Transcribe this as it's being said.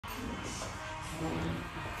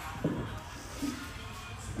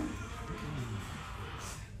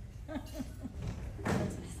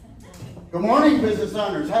Good morning, business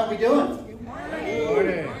owners. How are we doing? Good morning.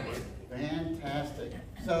 Good morning. Fantastic.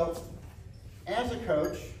 So, as a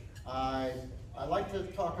coach, I like to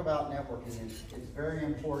talk about networking. It's very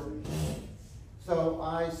important. So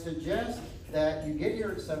I suggest that you get here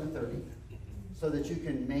at 7:30 so that you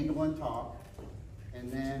can mingle and talk,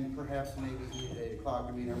 and then perhaps maybe eat at 8 o'clock.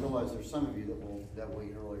 I mean, I realize there's some of you that will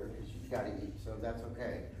eat earlier because you've got to eat, so that's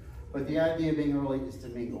okay. But the idea of being early is to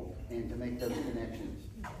mingle and to make those connections.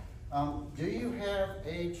 Do you have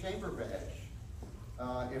a chamber badge?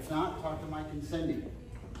 If not, talk to Mike and Cindy.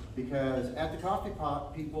 Because at the coffee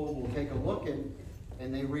pot, people will take a look and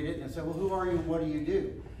they read it and say, well, who are you and what do you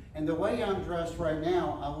do? And the way I'm dressed right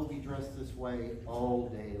now, I will be dressed this way all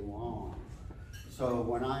day long. So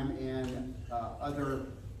when I'm in other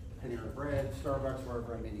Panera Bread, Starbucks,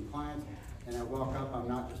 wherever I'm meeting clients, and I walk up, I'm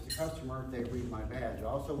not just a customer, they read my badge. I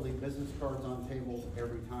also leave business cards on tables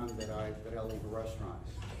every time that I leave a restaurant.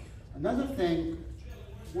 Another thing,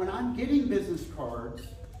 when I'm getting business cards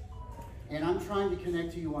and I'm trying to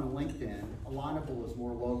connect to you on LinkedIn, Alignable is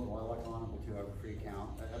more local. I like Alignable too. I have a free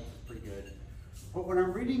account. That's pretty good. But when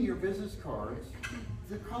I'm reading your business cards,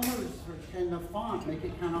 the colors and the font make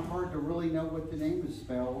it kind of hard to really know what the name is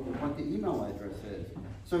spelled and what the email address is.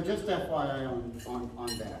 So just FYI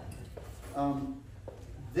on that.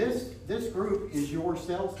 This group is your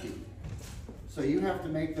sales team. So you have to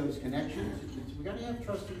make those connections. We got to have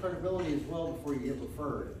trust and credibility as well before you get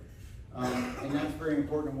referred, and that's very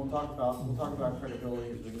important. We'll talk about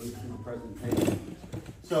credibility as we move through the presentation.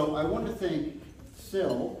 So I want to thank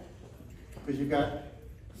Sil, because you've got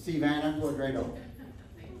Sivana Quadrado.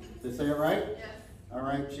 Did I say it right? Yes. All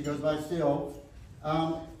right. She goes by Sil.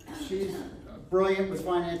 She's brilliant with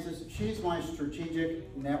finances. She's my strategic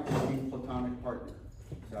networking platonic partner.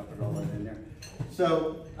 So I'll put all that in there.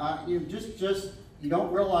 So you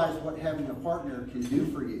don't realize what having a partner can do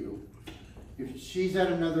for you. If she's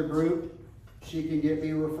at another group, she can get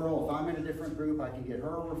me a referral. If I'm in a different group, I can get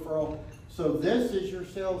her a referral. So this is your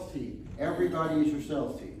sales team. Everybody is your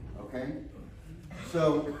sales team, okay?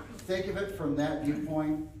 So think of it from that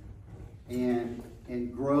viewpoint and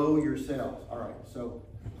grow your sales. All right, so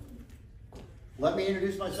let me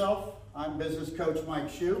introduce myself. I'm business coach Mike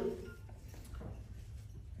Shue.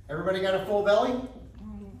 Everybody got a full belly?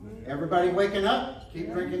 Everybody waking up?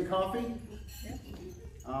 Keep drinking coffee?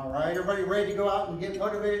 All right, everybody ready to go out and get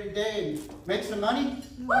motivated today and make some money?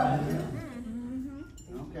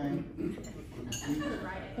 Okay.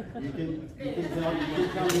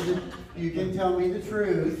 You can tell me the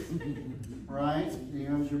truth, right? You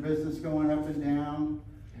know, is your business going up and down?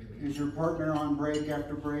 Is your partner on break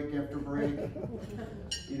after break after break?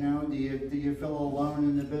 You know, do you feel alone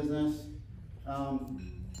in the business?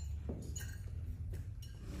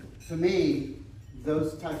 To me,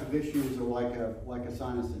 those type of issues are like a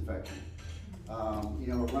sinus infection. You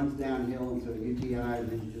know, it runs downhill into a UTI, and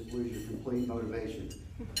then you just lose your complete motivation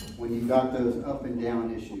when you've got those up and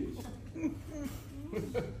down issues.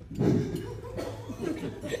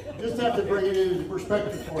 Just have to bring it into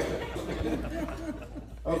perspective for you.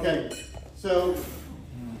 Okay, so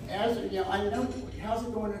as you know, I know how's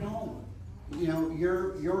it going at home. You know,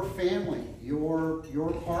 your family, your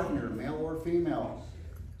partner, male or female.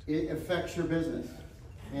 It affects your business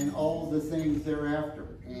and all of the things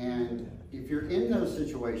thereafter. And if you're in those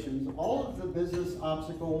situations, all of the business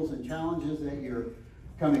obstacles and challenges that you're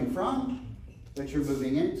coming from, that you're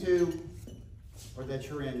moving into, or that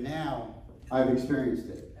you're in now, I've experienced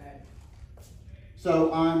it.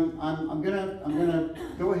 So I'm gonna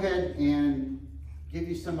go ahead and give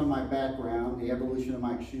you some of my background, the evolution of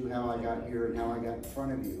Mike Shue, how I got here and how I got in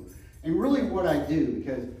front of you, and really what I do,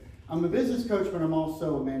 because I'm a business coach, but I'm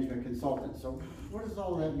also a management consultant. So what does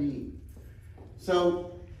all that mean?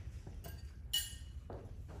 So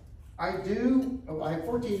I have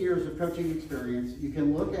 14 years of coaching experience. You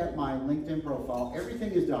can look at my LinkedIn profile.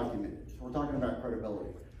 Everything is documented. So we're talking about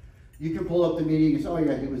credibility. You can pull up the meeting and say, oh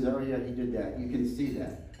yeah, he was there. Oh yeah, he did that. You can see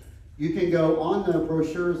that. You can go on the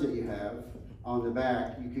brochures that you have on the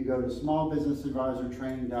back. You can go to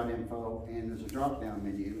smallbusinessadvisortraining.info, and there's a drop-down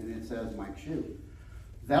menu, and it says Mike Shue.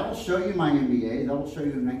 That'll show you my MBA. That'll show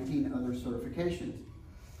you 19 other certifications.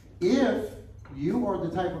 If you are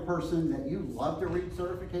the type of person that you love to read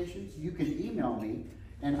certifications, you can email me,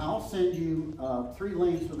 and I'll send you 3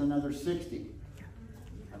 links with another 60.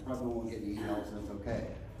 I probably won't get any emails, so that's okay.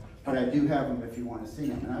 But I do have them if you want to see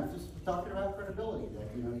them. And I'm just talking about credibility,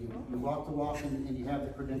 that you know, you walk the walk and you have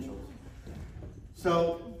the credentials.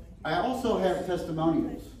 So I also have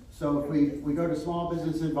testimonials. So if we go to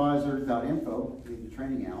smallbusinessadvisor.info, leave the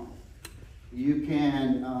training out, you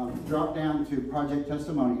can drop down to project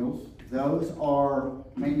testimonials. Those are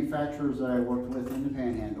manufacturers that I worked with in the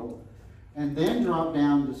Panhandle. And then drop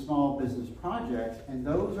down to small business projects, and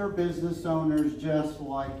those are business owners just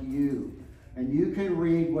like you. And you can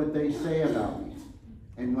read what they say about me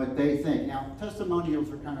and what they think. Now, testimonials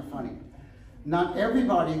are kind of funny. Not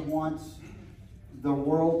everybody wants the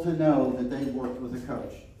world to know that they worked with a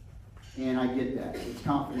coach. And I get that. It's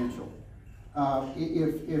confidential.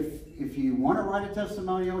 If you want to write a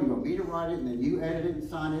testimonial, you want me to write it, and then you edit it and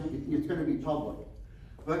sign it, it's going to be public.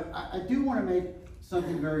 But I do want to make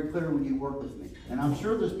something very clear when you work with me. And I'm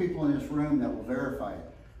sure there's people in this room that will verify it.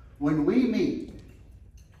 When we meet,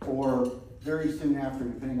 or very soon after,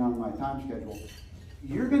 depending on my time schedule,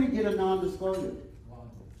 you're going to get a non-disclosure.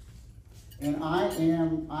 And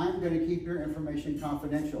I'm going to keep your information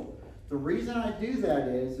confidential. The reason I do that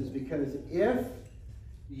is because if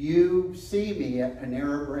you see me at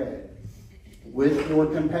Panera Bread with your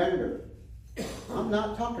competitor, I'm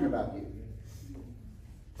not talking about you.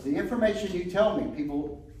 The information you tell me,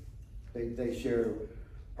 people, they share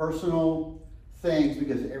personal things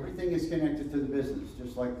because everything is connected to the business,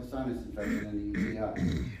 just like the sinus infection and the UTI.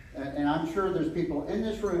 And I'm sure there's people in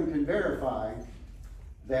this room can verify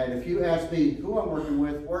that if you ask me who I'm working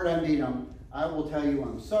with, where did I meet them, I will tell you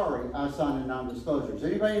I'm sorry, I signed a non-disclosure. Has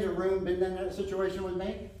anybody in the room been in that situation with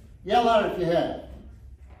me? Yell out if you have.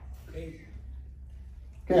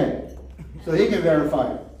 Okay, so he can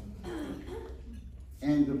verify it.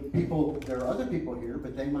 And the people, there are other people here,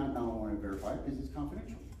 but they might not want to verify it because it's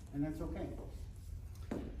confidential, and that's okay.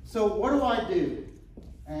 So what do I do?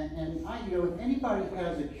 And I, you know, if anybody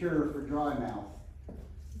has a cure for dry mouth,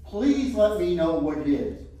 please let me know what it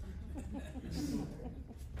is.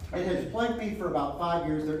 It has plagued me for about 5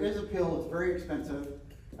 years. There is a pill, it's very expensive.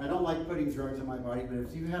 I don't like putting drugs in my body, but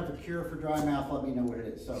if you have a cure for dry mouth, let me know what it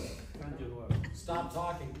is. So, stop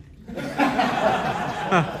talking. That's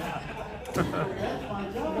my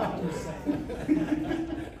job.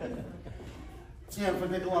 Yeah, if I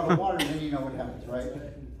take a lot of water, then you know what happens, right?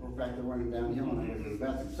 We're back to running downhill and I go to the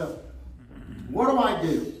bathroom. So, what do I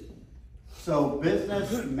do? So,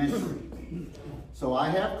 business mentoring. So, I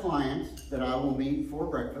have clients that I will meet for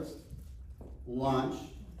breakfast, lunch,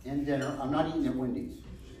 and dinner. I'm not eating at Wendy's.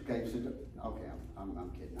 Okay, so, okay,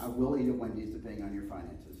 I'm kidding. I will eat at Wendy's depending on your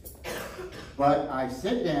finances. But I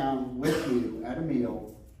sit down with you at a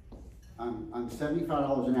meal. I'm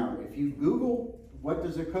 $75 an hour. If you Google what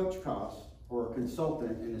does a coach cost or a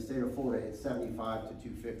consultant in the state of Florida, it's $75 to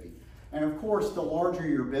 $250. And of course, the larger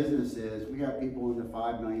your business is, we got people in the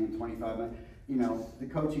 $5 million, $25 million, you know, the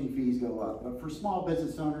coaching fees go up. But for small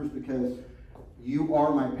business owners, because you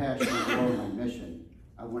are my passion, you are my mission,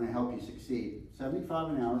 I want to help you succeed.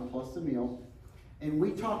 $75 an hour plus the meal. And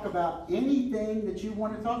we talk about anything that you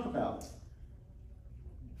want to talk about.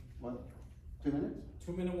 What? 2 minutes?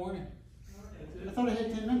 2 minute warning. I thought I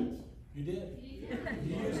had 10 minutes. You did.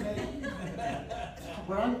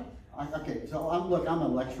 But okay, so I'm a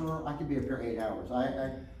lecturer. I could be up here 8 hours.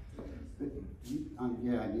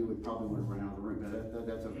 Yeah, you would probably want to run out of the room, but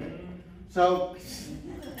that's okay. So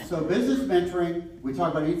business mentoring, we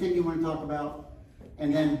talk about anything you want to talk about.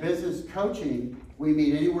 And then business coaching, we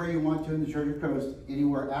meet anywhere you want to in the Treasure Coast.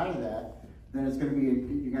 Anywhere out of that, then it's going to be,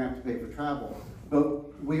 you're going to have to pay for travel.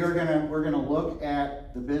 But we're going to look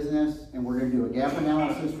at the business, and we're going to do a gap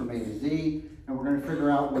analysis from A to Z, and we're going to figure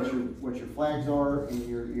out what your flags are, and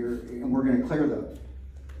and we're going to clear those.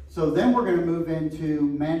 So then we're going to move into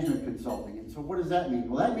management consulting. And so what does that mean?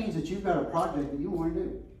 Well, that means that you've got a project that you want to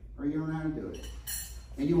do, or you don't know how to do it.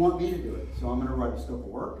 And you want me to do it. So I'm going to write a scope of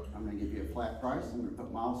work. I'm going to give you a flat price. I'm going to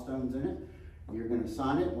put milestones in it. You're going to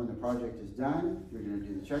sign it when the project is done. You're going to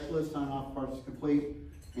do the checklist, sign off, project's complete,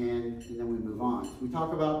 and then we move on. We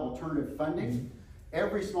talk about alternative funding.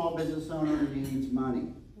 Every small business owner needs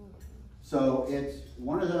money. So it's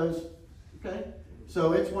one of those, okay?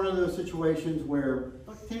 So it's one of those situations where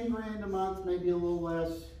like 10 grand a month, maybe a little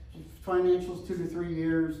less, financials 2 to 3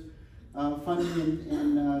 years, funding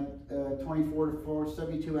in 24 to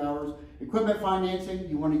 72 hours. Equipment financing,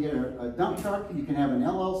 you want to get a dump truck, you can have an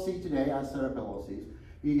LLC today. I set up LLCs.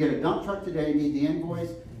 You get a dump truck today, need the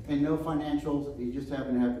invoice, and no financials. You just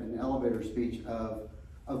happen to have an elevator speech of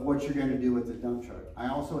what you're going to do with the dump truck. I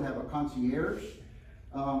also have a concierge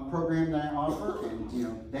program that I offer, and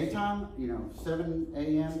daytime, 7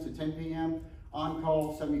 a.m. to 10 p.m. on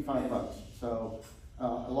call, $75. So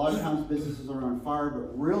a lot of times businesses are on fire,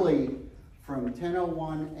 but really from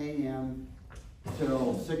 10:01 a.m.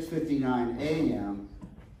 till 6:59 a.m.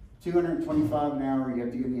 $225 an hour, you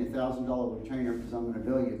have to give me a $1,000 retainer because I'm gonna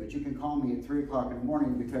bill you, but you can call me at 3 o'clock in the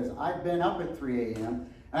morning because I've been up at 3 a.m.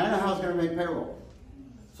 and I know how it's gonna make payroll.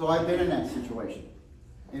 So I've been in that situation.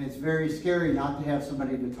 And it's very scary not to have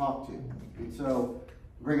somebody to talk to. And so,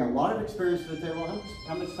 bring a lot of experience to the table.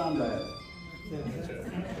 How much time do I have?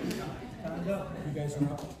 You guys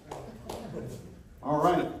are up. All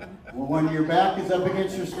right. Well, when your back is up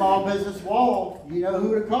against your small business wall, you know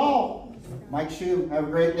who to call. Mike Shue, have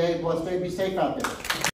a great day. Blessed day. Be safe out there.